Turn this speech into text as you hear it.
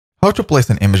how to place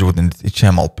an image within this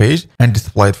HTML page and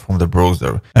display it from the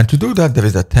browser. And to do that, there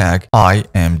is a tag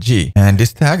img, and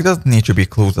this tag doesn't need to be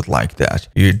closed like that.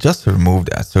 You just remove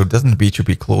that, so it doesn't need to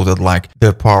be closed like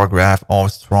the paragraph or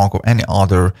strong or any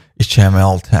other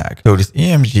HTML tag. So this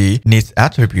img needs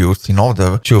attributes in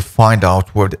order to find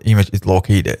out where the image is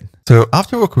located. So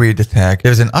after we create the tag,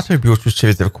 there is an attribute which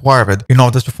is required in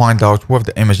order to find out where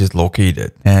the image is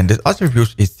located. And this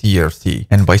attribute is CRC.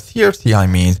 And by CRC, I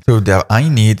mean so that I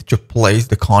need to place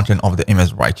the content of the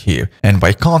image right here. And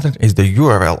by content is the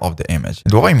URL of the image.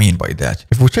 And what I mean by that,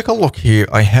 if we take a look here,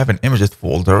 I have an images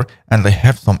folder and I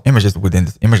have some images within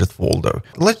this images folder.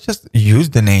 Let's just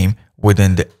use the name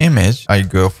within the image. I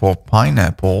go for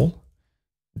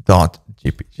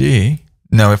pineapple.jpg.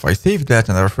 Now, if I save that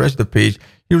and I refresh the page,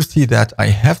 you'll see that I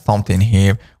have something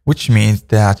here, which means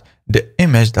that the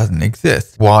image doesn't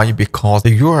exist. Why? Because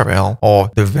the URL or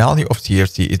the value of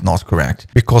CRC is not correct.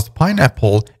 Because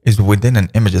pineapple is within an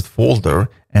images folder,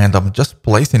 and I'm just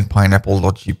placing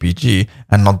pineapple.jpg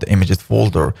and not the images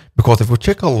folder. Because if we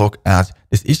take a look at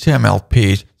this HTML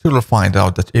page, you'll find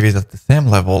out that it is at the same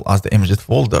level as the images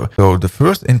folder. So the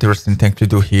first interesting thing to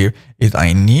do here is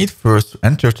I need first to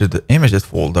enter to the images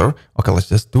folder. Okay, let's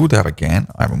just do that again.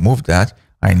 I remove that.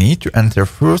 I need to enter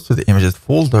first to the images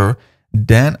folder,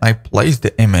 then I place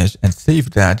the image and save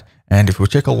that. And if we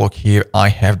take a look here, I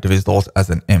have the result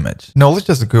as an image. Now let's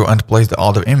just go and place the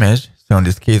other image. So in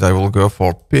this case, I will go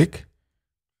for pick,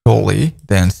 trolley,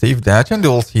 then save that. And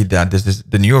you'll see that this is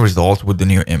the new result with the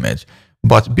new image.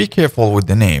 But be careful with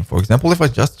the name. For example, if I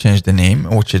just change the name,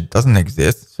 which it doesn't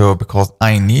exist. So because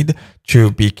I need to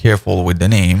be careful with the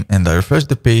name and I refresh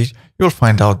the page, you'll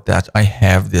find out that I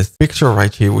have this picture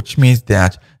right here, which means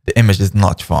that the image is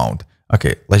not found.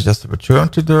 Okay, let's just return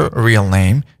to the real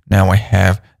name. Now I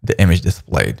have the image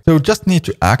displayed. So just need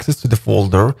to access to the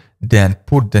folder, then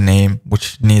put the name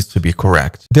which needs to be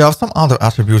correct. There are some other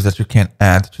attributes that you can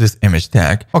add to this image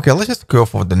tag. Okay, let's just go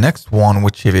for the next one,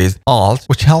 which is alt,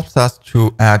 which helps us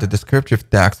to add a descriptive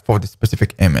text for the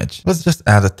specific image. Let's just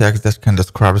add a text that can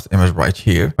describe this image right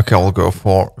here. Okay, I'll go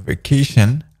for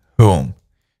vacation home.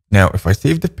 Now, if I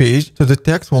save the page, so the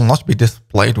text will not be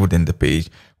displayed within the page.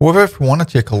 However, if you want to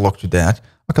take a look to that,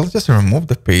 okay, let's just remove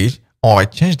the page, or I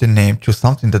change the name to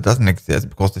something that doesn't exist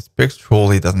because this picture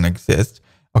truly doesn't exist.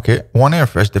 Okay, when I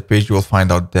refresh the page, you will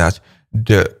find out that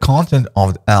the content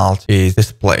of the alt is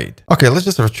displayed. Okay, let's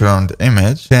just return the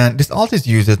image. Then this alt is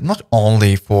used not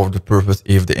only for the purpose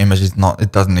if the image is not,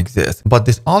 it doesn't exist, but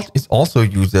this alt is also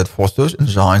used for search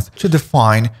engines to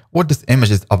define what this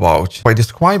image is about by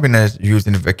describing it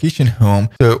using vacation home.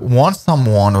 So once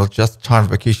someone will just type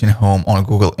vacation home on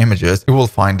Google Images, it will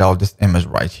find out this image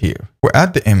right here. We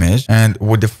add the image and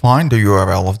we define the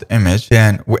URL of the image.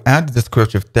 Then we add the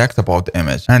descriptive text about the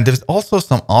image. And there's also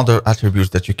some other attributes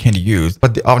that you can use,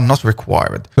 but they are not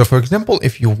required. So for example,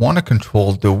 if you want to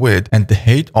control the width and the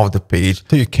height of the page,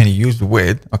 so you can use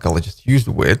width. Okay, let's just use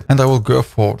width and I will go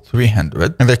for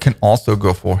 300, and I can also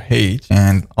go for height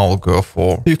and I'll go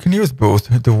for, so you can use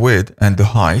both the width and the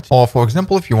height. Or for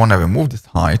example, if you want to remove this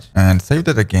height and save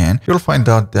that again, you'll find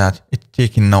out that it's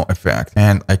taking no effect.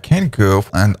 And I can go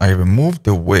and I remove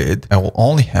the width. I will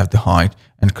only have the height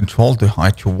and control the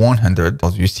height to 100.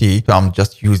 As you see, so I'm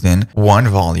just using one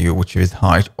value, which is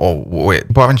height or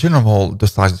width. But in general, the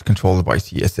size is controlled by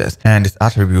CSS and its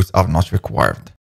attributes are not required.